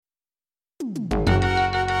Hi,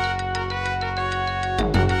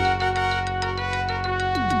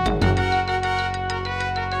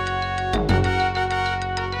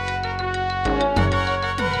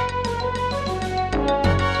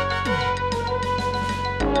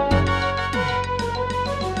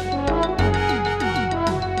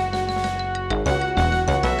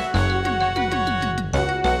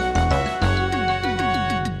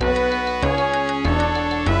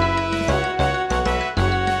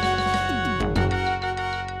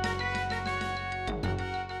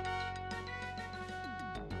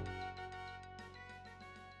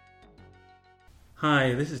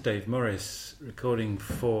 this is Dave Morris recording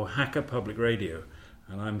for Hacker Public Radio,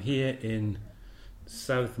 and I'm here in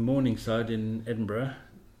South Morningside in Edinburgh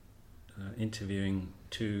interviewing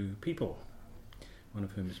two people, one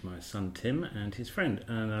of whom is my son Tim and his friend,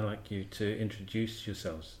 and I'd like you to introduce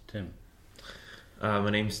yourselves. Tim.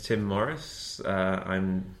 My name's Tim Morris.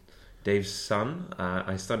 I'm Dave's son.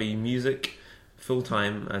 I study music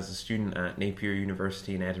full-time as a student at Napier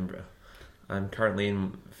University in Edinburgh. I'm currently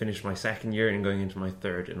finished my second year and going into my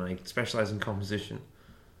third, and I specialise in composition.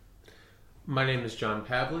 My name is John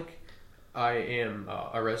Pavlik. I am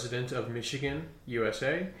a resident of Michigan,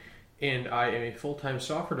 USA, and I am a full-time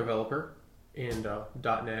software developer and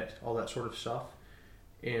 .NET, all that sort of stuff.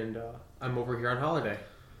 And I'm over here on holiday.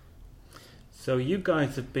 So you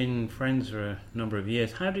guys have been friends for a number of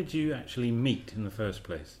years. How did you actually meet in the first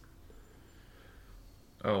place?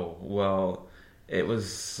 Oh, well, it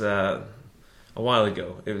was a while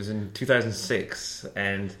ago. It was in 2006,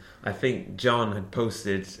 and I think John had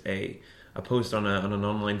posted a post on an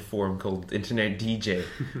online forum called Internet DJ,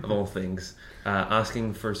 of all things,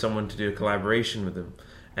 asking for someone to do a collaboration with him.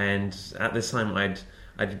 And at this time,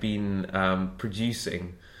 I'd been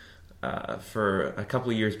producing for a couple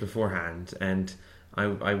of years beforehand, and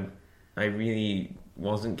I really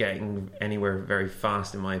wasn't getting anywhere very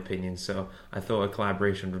fast, in my opinion. So I thought a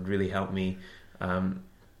collaboration would really help me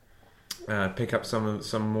pick up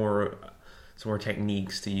some more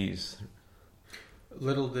techniques to use.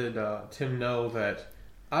 Little did Tim know that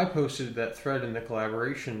I posted that thread in the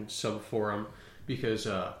collaboration sub-forum because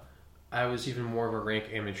I was even more of a rank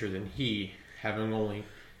amateur than he, having only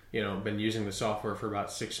been using the software for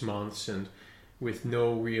about 6 months and with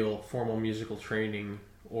no real formal musical training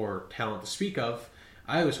or talent to speak of.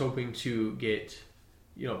 I was hoping to get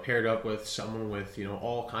paired up with someone with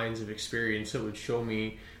all kinds of experience that would show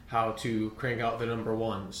me how to crank out the number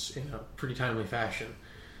ones in a pretty timely fashion.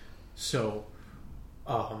 So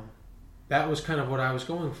that was kind of what I was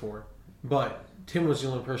going for. But Tim was the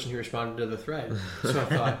only person who responded to the thread. So I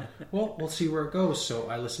thought, well, we'll see where it goes. So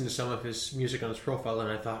I listened to some of his music on his profile,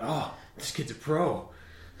 and I thought, oh, this kid's a pro.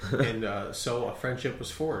 And so a friendship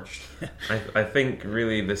was forged. I think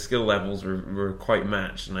really the skill levels were quite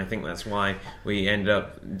matched, and I think that's why we ended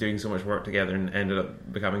up doing so much work together and ended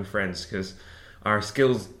up becoming friends, because our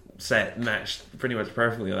skills set matched pretty much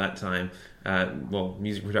perfectly at that time,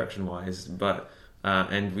 music production wise, but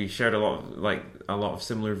and we shared a lot of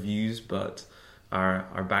similar views, but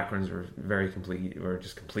our backgrounds were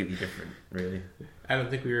just completely different, really. I don't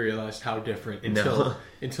think we realized how different until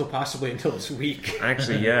this week.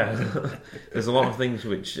 Actually, yeah. There's a lot of things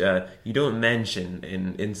which you don't mention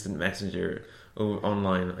in instant messenger or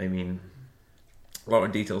online. I mean, a lot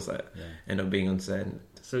of details that end up being unsaid.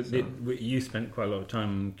 So you spent quite a lot of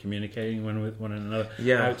time communicating with one another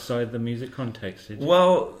outside the music context, did you?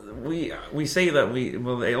 Well, we say that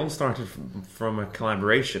it all started from a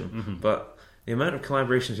collaboration, but the amount of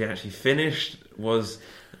collaborations we actually finished was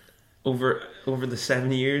over the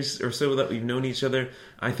 7 years or so that we've known each other.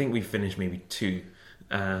 I think we finished maybe 2,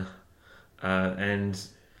 and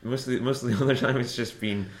most of the other time it's just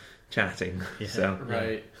been chatting. Yeah. So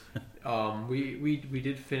right, we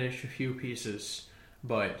did finish a few pieces.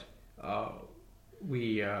 But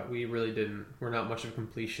we really didn't. We're not much of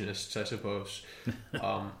completionists, I suppose.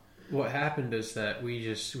 What happened is that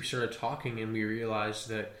we started talking, and we realized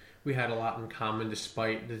that we had a lot in common,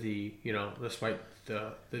 despite the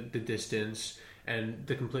distance and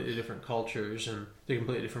the completely different cultures and the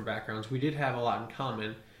completely different backgrounds. We did have a lot in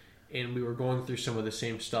common, and we were going through some of the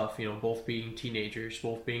same stuff. Both being teenagers,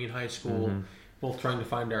 both being in high school, both trying to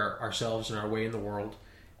find ourselves and our way in the world.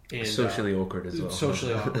 And, socially awkward as well.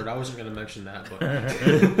 Socially awkward. I wasn't going to mention that, but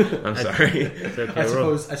I'm sorry. Okay, I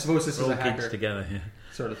suppose this is a hacker together,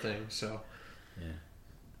 sort of thing. So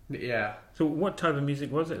yeah. So what type of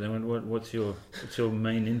music was it then? What's your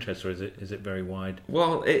main interest, or is it very wide?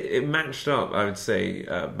 Well, it matched up, I would say,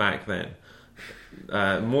 back then.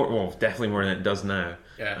 Definitely more than it does now.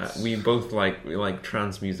 Yes. We both like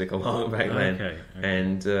trance music a lot back then, Okay.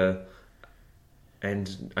 and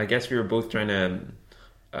and I guess we were both trying to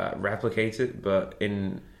replicate it, but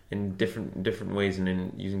in different ways and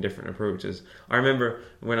in using different approaches. I remember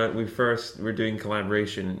when we first were doing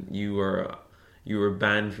collaboration, you were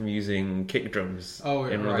banned from using kick drums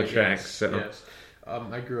in one of the tracks. Yes, So yes.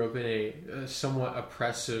 I grew up in a somewhat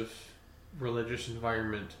oppressive religious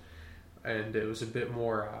environment, and it was a bit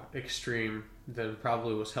more extreme than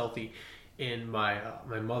probably was healthy. And my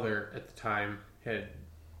mother at the time had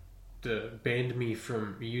banned me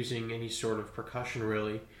from using any sort of percussion,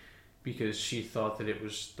 really, because she thought that it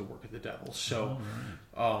was the work of the devil. So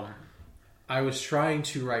I was trying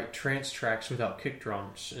to write trance tracks without kick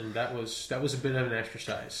drums, and that was a bit of an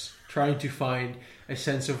exercise. Trying to find a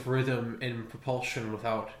sense of rhythm and propulsion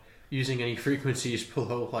without using any frequencies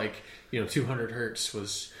below 200 hertz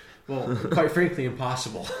was, well, quite frankly,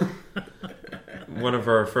 impossible. one of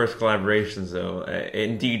our first collaborations, though, it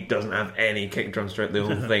indeed doesn't have any kick drums throughout the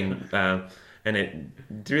whole thing, and it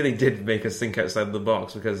really did make us think outside the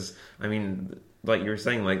box, because I mean, like you were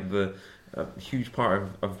saying, like the huge part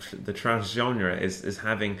of the trance genre is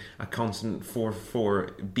having a constant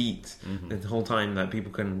 4/4 beat the whole time that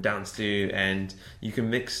people can dance to, and you can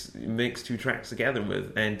mix two tracks together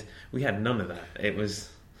with, and we had none of that. It was...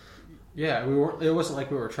 Yeah, we weren't. It wasn't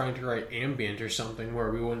like we were trying to write ambient or something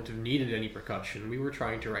where we wouldn't have needed any percussion. We were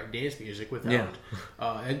trying to write dance music without.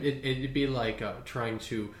 Yeah. It'd be like trying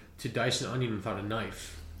to dice an onion without a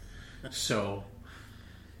knife. So,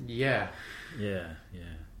 yeah. Yeah.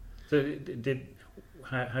 So,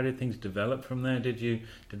 how did things develop from there? Did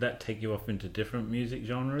that take you off into different music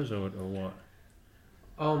genres, or what?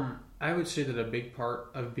 I would say that a big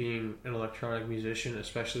part of being an electronic musician,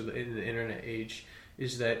 especially in the internet age,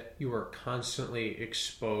 is that you are constantly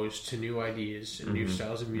exposed to new ideas and new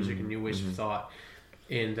styles of music and new ways of thought.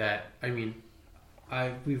 And that, I mean,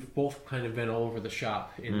 we've both kind of been all over the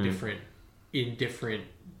shop in different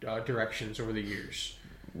directions over the years.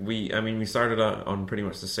 We started out on pretty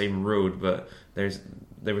much the same road, but there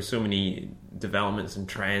were so many developments and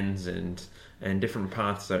trends and different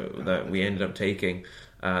paths that we ended up taking,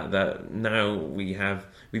 that now we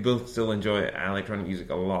both still enjoy electronic music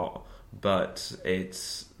a lot, but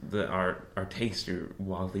it's our tastes are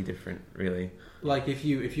wildly different, really. Like if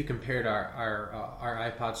you compared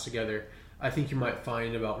our iPods together, I think you might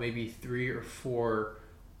find about maybe 3 or 4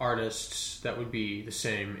 artists that would be the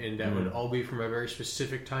same, and that would all be from a very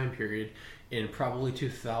specific time period in probably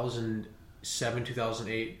 2007,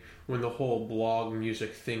 2008, when the whole blog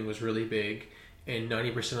music thing was really big, and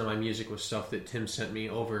 90% of my music was stuff that Tim sent me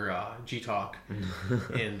over Gtalk,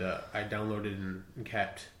 and I downloaded and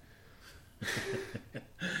kept.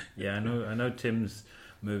 Yeah, I know Tim's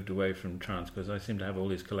moved away from trance, because I seem to have all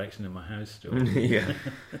his collection in my house still. Yeah.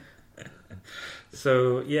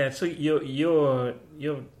 So your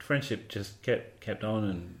friendship just kept on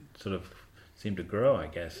and sort of seemed to grow, I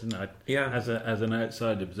guess. And as an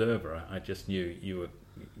outside observer, I just knew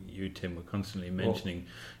you Tim were constantly mentioning,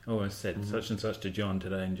 I said such and such to John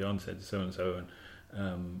today, and John said so and so,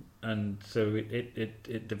 and so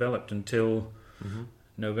it developed until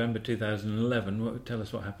November 2011. Tell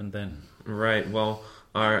us what happened then. Right. Well,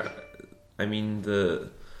 our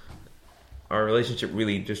relationship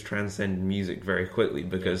really just transcended music very quickly,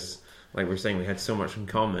 because, like we're saying, we had so much in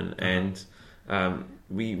common, and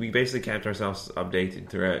we basically kept ourselves updated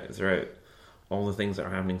throughout all the things that are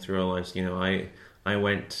happening through our lives. You know, I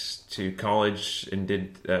went to college and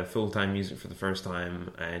did full-time music for the first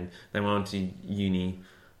time, and then went on to uni,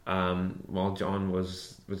 while John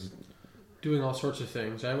was doing all sorts of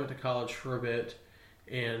things. I went to college for a bit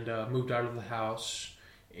and moved out of the house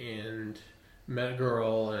and met a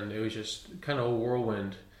girl, and it was just kind of a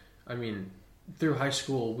whirlwind. I mean, through high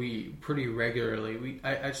school, we pretty regularly,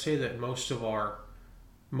 I'd say that most of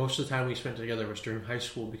the time we spent together was during high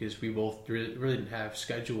school, because we both really didn't have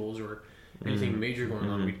schedules or anything major going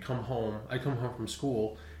on. I'd come home from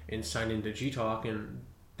school and sign into Gtalk, and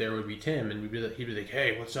there would be Tim, and he'd be like,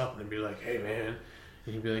 "Hey, what's up?" And I'd be like, "Hey, man."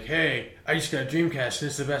 And he'd be like, "Hey, I just got a Dreamcast, and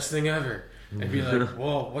it's the best thing ever." I'd be like,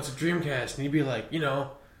 "Whoa, what's a Dreamcast?" And he'd be like,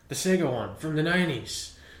 the Sega one from the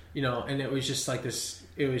 90s, and it was just like this.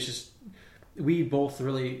 It was just, we both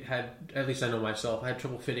really had, at least I know myself, I had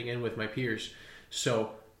trouble fitting in with my peers.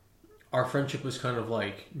 So our friendship was kind of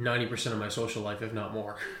like 90% of my social life, if not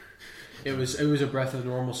more. It was a breath of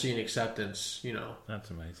normalcy and acceptance, That's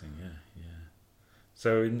amazing, yeah.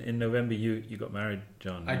 So in November you got married,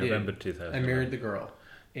 John. I November did. 2000. I married the girl,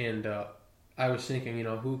 and I was thinking,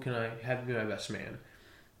 who can I have be my best man?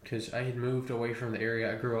 Because I had moved away from the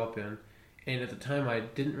area I grew up in, and at the time I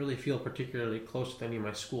didn't really feel particularly close with any of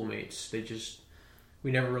my schoolmates.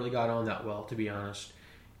 We never really got on that well, to be honest.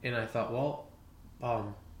 And I thought, well,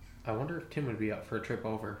 I wonder if Tim would be up for a trip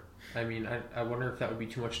over. I mean, I wonder if that would be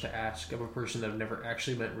too much to ask of a person that I've never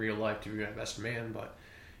actually met in real life to be my best man, but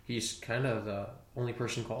he's kind of the only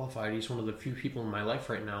person qualified. He's one of the few people in my life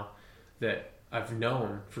right now that I've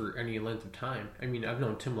known for any length of time. I mean, I've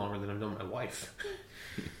known Tim longer than I've known my wife.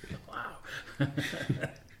 Wow.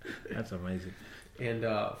 That's amazing. And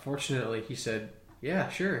fortunately, he said, yeah,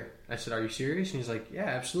 sure. I said, are you serious? And he's like, yeah,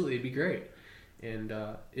 absolutely, it'd be great. And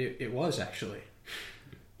it was, actually.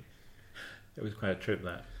 It was quite a trip,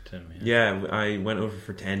 that, Tim. Yeah, I went over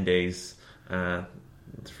for 10 days. I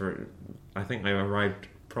think I arrived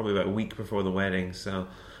probably about a week before the wedding, so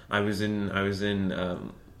I was in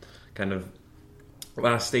kind of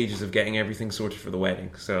last stages of getting everything sorted for the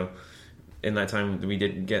wedding. So in that time, we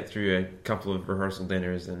did get through a couple of rehearsal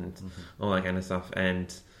dinners and all that kind of stuff.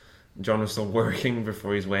 And John was still working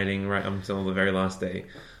before his wedding, right up until the very last day.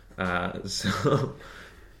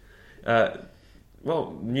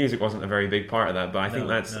 Well, music wasn't a very big part of that, but I think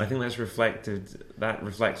that's reflected. That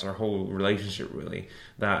reflects our whole relationship, really.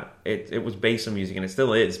 That it was based on music, and it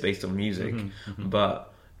still is based on music.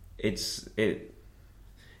 But it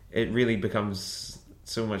really becomes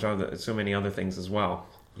so many other things as well.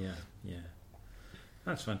 Yeah,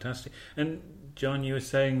 that's fantastic. And John, you were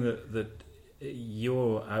saying that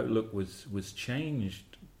your outlook was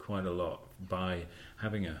changed quite a lot by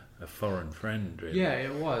having a foreign friend. Really. Yeah,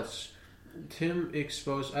 it was. Tim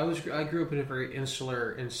exposed. I grew up in a very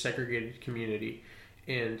insular and segregated community,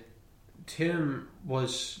 and Tim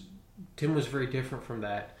was very different from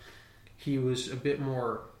that. He was a bit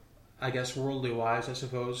more, I guess, worldly wise, I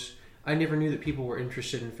suppose. I never knew that people were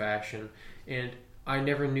interested in fashion, and I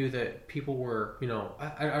never knew that people were,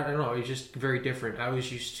 I don't know. It was just very different. I was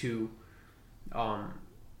used to,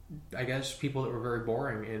 I guess, people that were very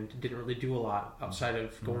boring and didn't really do a lot outside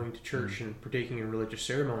of going to church and partaking in religious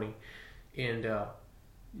ceremony. And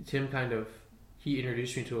Tim he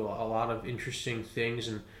introduced me to a lot of interesting things,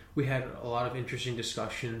 and we had a lot of interesting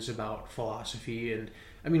discussions about philosophy. And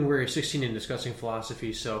I mean, we're 16 and discussing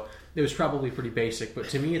philosophy, so it was probably pretty basic. But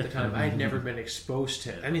to me at the time, I had never been exposed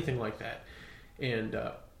to anything like that. And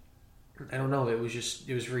I don't know, it was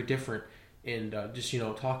very different. And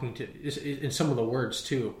talking to, in some of the words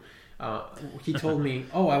too, he told me,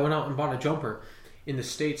 I went out and bought a jumper. In the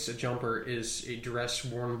States, a jumper is a dress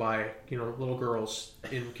worn by, little girls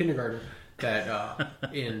in kindergarten.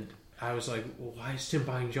 And I was like, well, why is Tim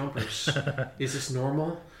buying jumpers? Is this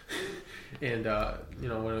normal? And,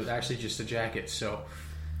 when it was actually just a jacket. So,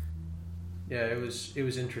 yeah, it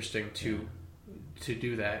was interesting to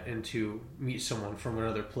do that and to meet someone from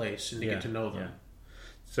another place and to get to know them. Yeah.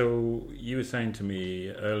 So you were saying to me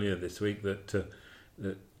earlier this week that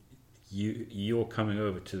your coming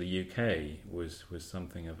over to the UK was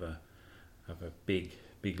something of a big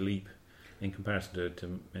leap in comparison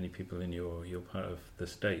to many people in your part of the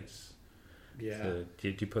States. Yeah. So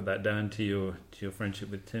did you put that down to your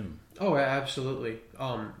friendship with Tim? Oh, absolutely.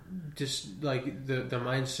 Just like the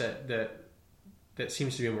mindset that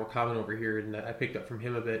seems to be more common over here, and that I picked up from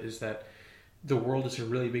him a bit, is that the world is a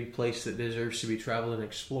really big place that deserves to be traveled and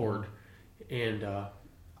explored, and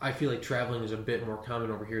I feel like traveling is a bit more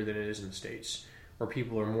common over here than it is in the States, where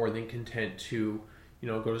people are more than content to,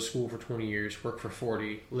 go to school for 20 years, work for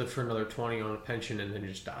 40, live for another 20 on a pension, and then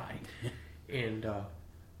just die. And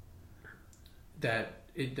I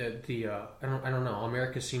don't know.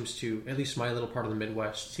 America seems to, at least my little part of the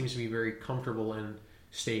Midwest, seems to be very comfortable in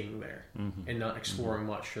staying there and not exploring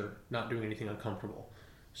much or not doing anything uncomfortable.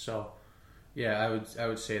 So, yeah, I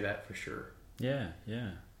would say that for sure. Yeah.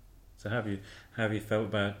 So have you felt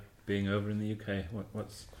about being over in the UK?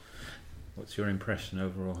 What's your impression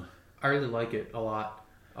overall? I really like it a lot.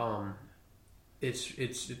 It's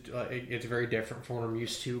very different from what I'm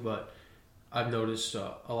used to, but I've noticed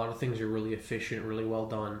a lot of things are really efficient, really well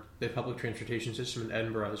done. The public transportation system in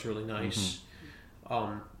Edinburgh is really nice.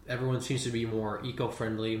 Everyone seems to be more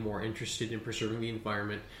eco-friendly, more interested in preserving the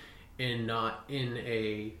environment, and not in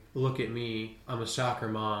a look at me, I'm a soccer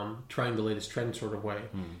mom trying the latest trend sort of way.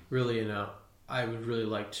 Really in a, I would really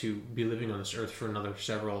like to be living on this earth for another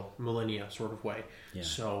several millennia sort of way. Yeah.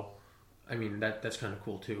 So, I mean, that's kind of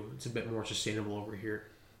cool too. It's a bit more sustainable over here.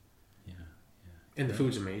 Yeah. And the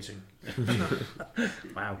food's amazing.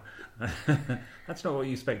 Wow. That's not what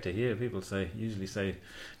you expect to hear. People usually say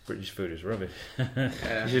British food is rubbish. You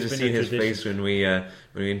should have seen his face when we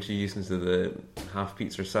introduced him to the half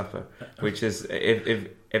pizza supper, which is, if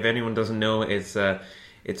anyone doesn't know, it's a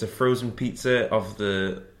frozen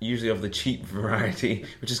pizza usually of the cheap variety,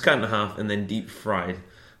 which is cut in half and then deep fried,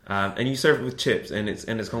 and you serve it with chips, and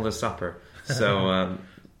it's called a supper. So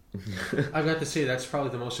I've got to say that's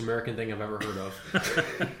probably the most American thing I've ever heard of.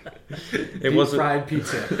 It wasn't fried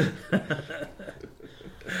pizza.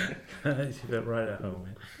 You felt right at home.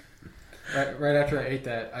 Right after I ate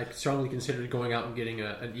that, I strongly considered going out and getting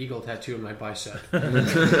an eagle tattoo on my bicep.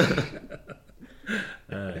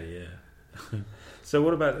 Yeah. So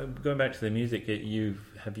what about going back to the music?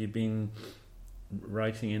 Have you been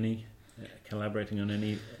writing collaborating on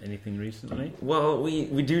anything recently? Well,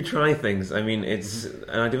 we do try things. I mean, it's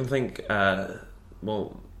and I don't think I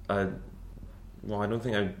don't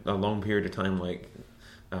think a long period of time, like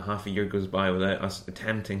a half a year, goes by without us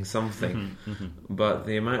attempting something. But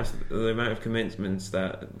the amount of commitments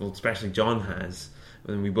that, well, especially John has,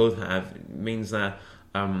 and we both have, means that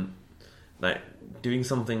doing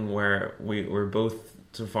something where we're both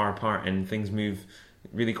so far apart and things move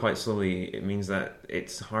really quite slowly, it means that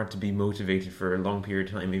it's hard to be motivated for a long period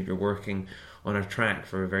of time if you're working on a track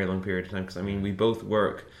for a very long period of time. Because I mean, we both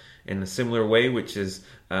work in a similar way, which is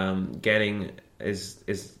getting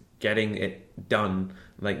it done,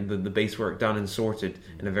 like the base work done and sorted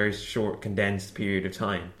in a very short, condensed period of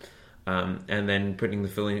time, and then putting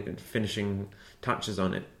the finishing touches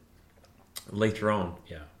on it later on.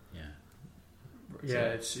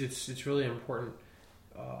 Yeah, it's really important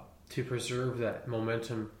to preserve that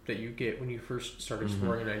momentum that you get when you first start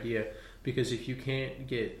exploring an idea, because if you can't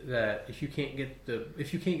get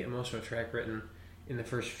most of a track written in the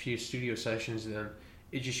first few studio sessions, then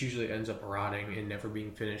it just usually ends up rotting and never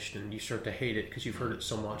being finished, and you start to hate it because you've heard it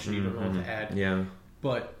so much and you don't know what to add. Yeah.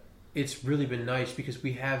 But it's really been nice because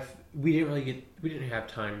we didn't have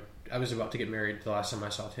time. I was about to get married the last time I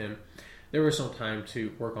saw Tim. There was no time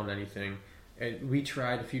to work on anything. And we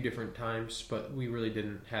tried a few different times, but we really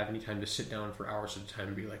didn't have any time to sit down for hours at a time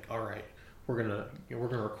and be like, all right, we're gonna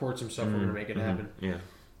record some stuff, we're gonna make it happen. Yeah.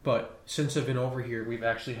 But since I've been over here, we've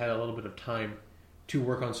actually had a little bit of time to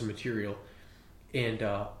work on some material, and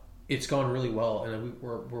it's gone really well. And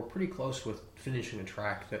we're pretty close with finishing a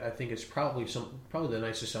track that I think is probably the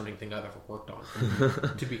nicest sounding thing I've ever worked on,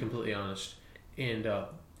 to be completely honest. And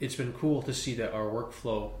it's been cool to see that our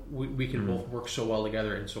workflow, we can both work so well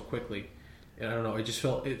together and so quickly. And I don't know, it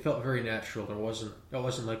felt very natural. It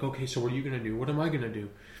wasn't like, okay, so what are you going to do? What am I going to do?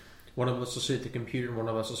 One of us will sit at the computer and one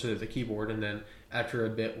of us will sit at the keyboard, and then after a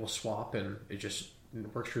bit we'll swap, and it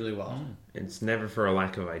works really well. It's never for a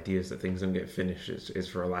lack of ideas that things don't get finished. It's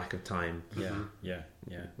for a lack of time. Yeah.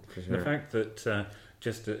 For sure. The fact that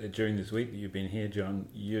just during this week that you've been here, John,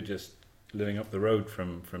 you're just living up the road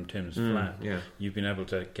from Tim's flat. Yeah. You've been able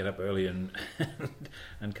to get up early and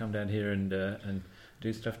come down here and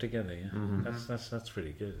do stuff together. Yeah, that's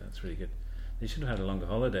really good. That's really good. You should have had a longer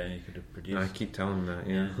holiday, and you could have produced. I keep telling them that.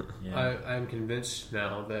 Yeah. I'm convinced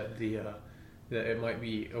now that that it might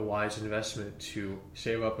be a wise investment to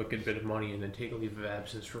save up a good bit of money and then take a leave of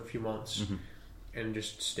absence for a few months and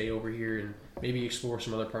just stay over here and maybe explore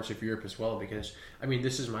some other parts of Europe as well. Because I mean,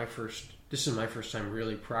 this is my first time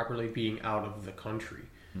really properly being out of the country,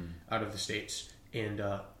 out of the States, and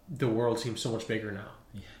the world seems so much bigger now.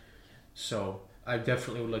 Yeah. So I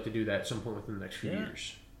definitely would like to do that at some point within the next few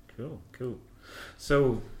years. Cool.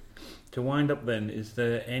 So, to wind up then, is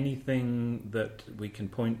there anything that we can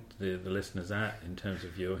point the listeners at in terms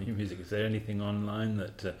of your music? Is there anything online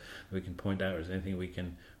that we can point out, or is there anything we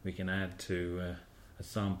can add to a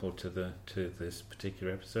sample to this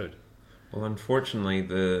particular episode? Well, unfortunately,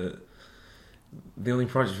 the only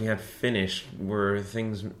projects we had finished were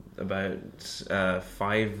things about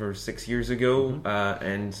 5 or 6 years ago,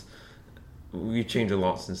 and we've changed a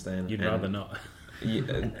lot since then. You'd rather not.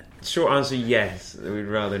 Short answer, yes, we'd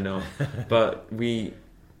rather not. But we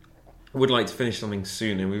would like to finish something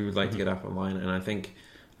soon, and we would like to get up online. And I think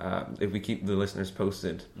if we keep the listeners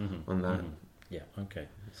posted on that, yeah, okay.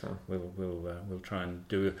 So we'll try and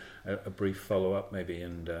do a brief follow up maybe,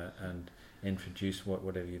 and introduce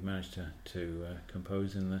whatever you've managed to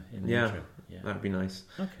compose in the intro. Yeah, that'd be nice.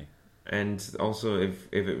 Okay. And also, if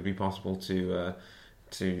it would be possible to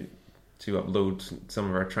upload some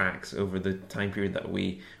of our tracks over the time period that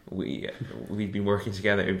we've been working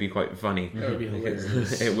together, it would be quite funny. That would be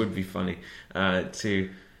hilarious. It would be funny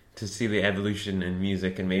to see the evolution in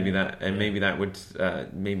music, and maybe that would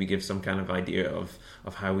maybe give some kind of idea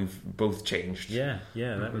of how we've both changed. Yeah,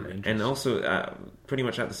 that would be interesting. And also pretty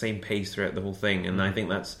much at the same pace throughout the whole thing. And I think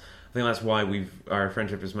that's why our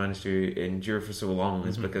friendship has managed to endure for so long,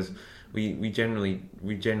 is because we generally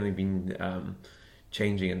been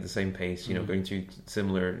changing at the same pace, going through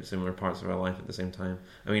similar parts of our life at the same time.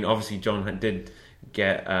 I mean, obviously John did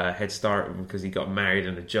get a head start because he got married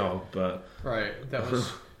and a job, but right, that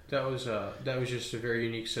was just a very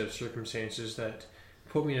unique set of circumstances that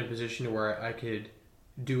put me in a position where I could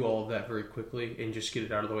do all of that very quickly and just get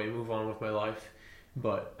it out of the way and move on with my life.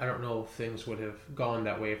 But I don't know if things would have gone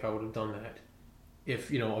that way if I would have done that.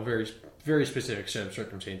 If, a very, very specific set of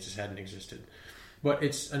circumstances hadn't existed. But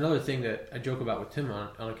it's another thing that I joke about with Tim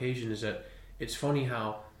on occasion is that it's funny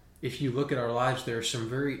how if you look at our lives, there are some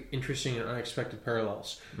very interesting and unexpected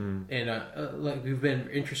parallels. And like we've been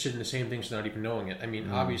interested in the same things without even knowing it. I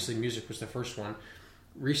mean, obviously music was the first one.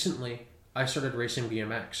 Recently, I started racing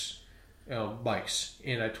BMX bikes.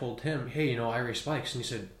 And I told him, hey, I race bikes. And he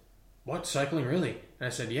said, what, cycling really? And I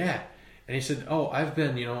said, yeah. And he said, oh, I've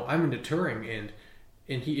been, I'm into touring. And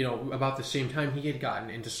he, about the same time, he had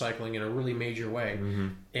gotten into cycling in a really major way.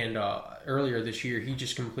 And earlier this year, he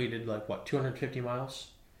just completed 250 miles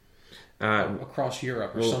across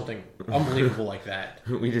Europe or something unbelievable like that.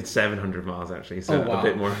 We did 700 miles actually, so wow. a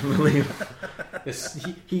bit more believable.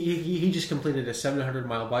 He just completed a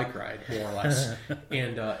 700-mile bike ride, more or less.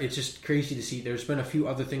 And it's just crazy to see. There's been a few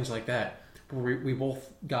other things like that where we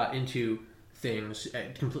both got into things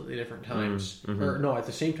at completely different times, or no, at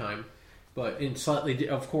the same time. But in slightly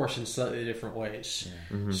different ways.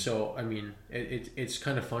 Yeah. So I mean, it's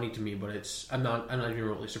kind of funny to me, but I'm not even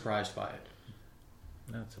really surprised by it.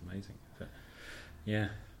 That's amazing. Yeah.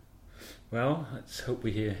 Well, let's hope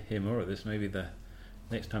we hear more of this. Maybe the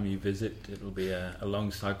next time you visit, it'll be a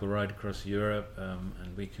long cycle ride across Europe,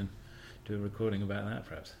 and we can do a recording about that,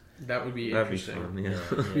 perhaps. That would be That'd interesting. Be fun,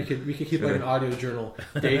 yeah. We could keep an audio journal.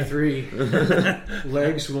 Day 3,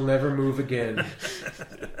 legs will never move again.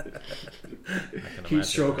 Heat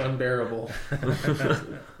stroke unbearable.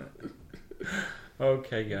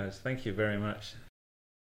 Okay, guys. Thank you very much.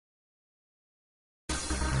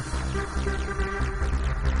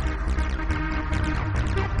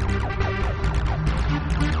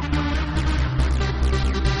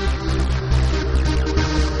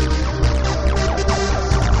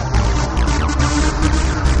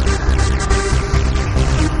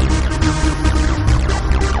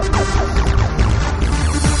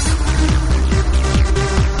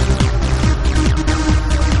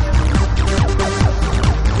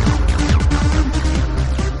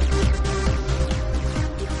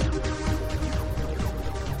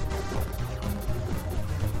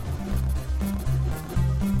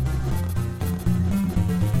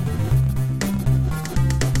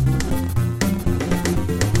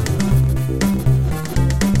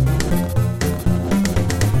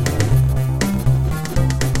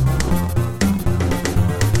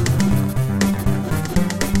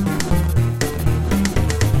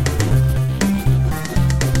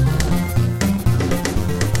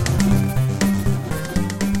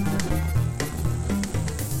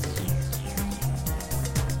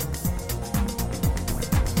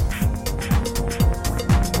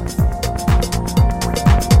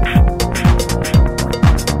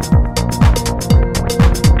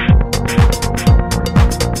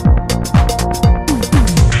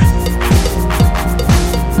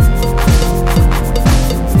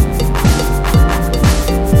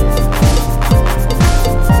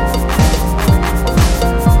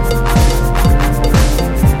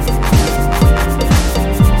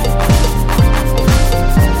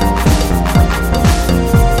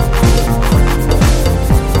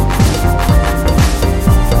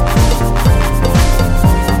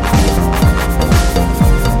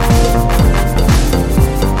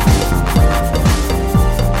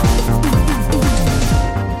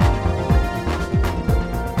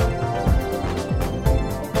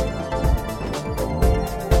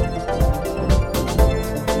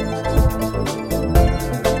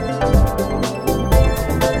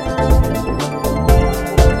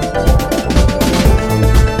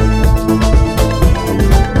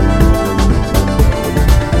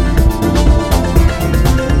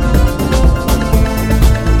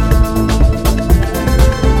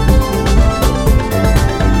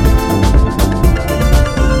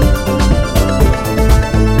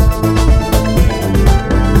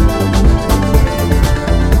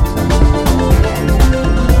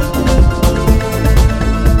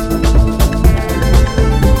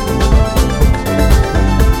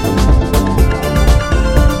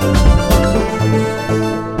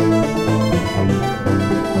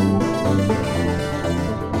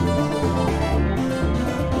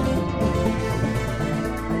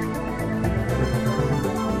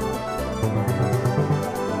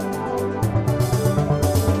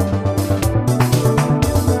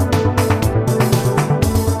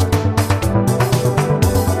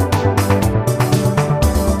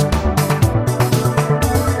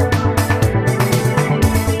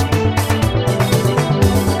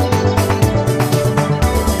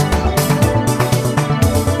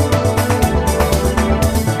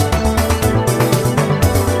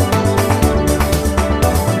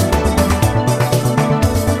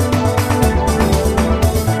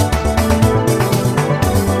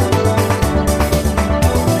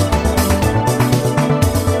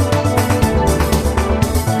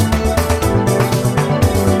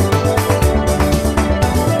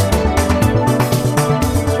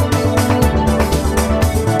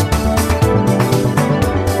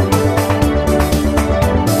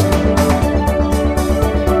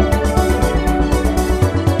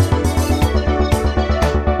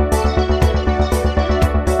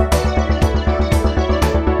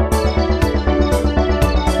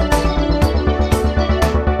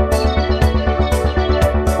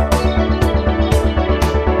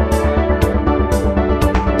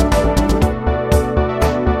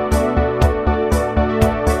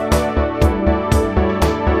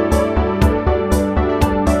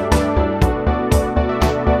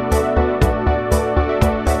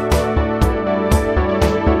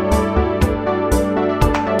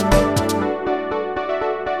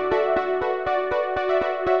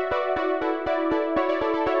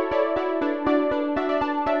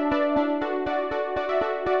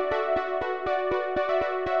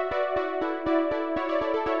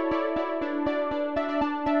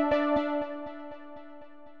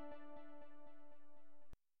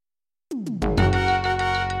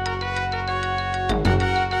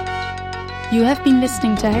 You have been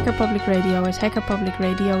listening to Hacker Public Radio at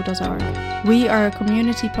hackerpublicradio.org. We are a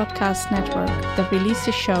community podcast network that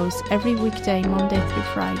releases shows every weekday, Monday through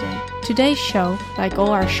Friday. Today's show, like all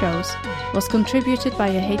our shows, was contributed by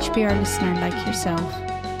a HPR listener like yourself.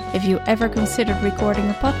 If you ever considered recording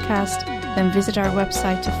a podcast, then visit our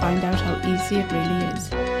website to find out how easy it really is.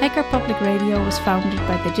 Hacker Public Radio was founded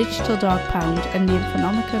by the Digital Dog Pound and the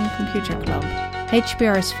Infonomicon Computer Club.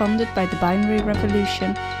 HPR is funded by the Binary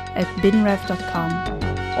Revolution at binrev.com.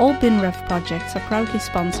 All BinRev projects are proudly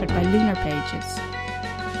sponsored by Lunar Pages.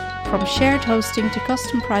 From shared hosting to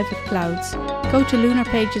custom private clouds, go to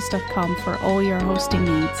lunarpages.com for all your hosting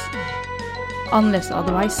needs. Unless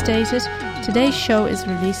otherwise stated, today's show is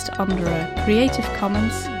released under a Creative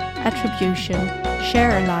Commons Attribution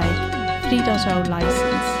Share Alike 3.0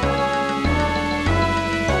 license.